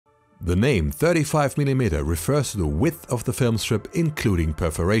The name 35mm refers to the width of the film strip including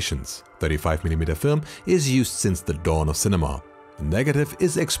perforations. 35mm film is used since the dawn of cinema. A negative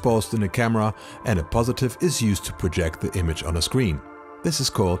is exposed in a camera and a positive is used to project the image on a screen. This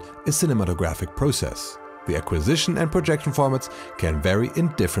is called a cinematographic process. The acquisition and projection formats can vary in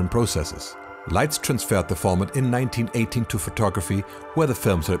different processes. Leitz transferred the format in 1918 to photography, where the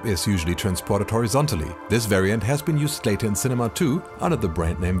film strip is usually transported horizontally. This variant has been used later in cinema too, under the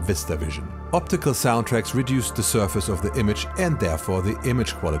brand name Vista Vision. Optical soundtracks reduced the surface of the image and therefore the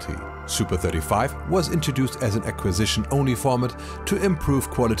image quality. Super 35 was introduced as an acquisition-only format to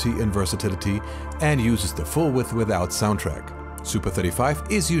improve quality and versatility and uses the full width without soundtrack. Super 35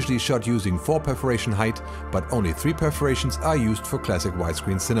 is usually shot using 4 perforation height, but only 3 perforations are used for classic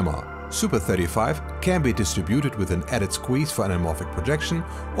widescreen cinema. Super 35 can be distributed with an added squeeze for anamorphic projection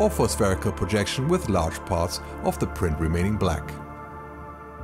or for spherical projection with large parts of the print remaining black.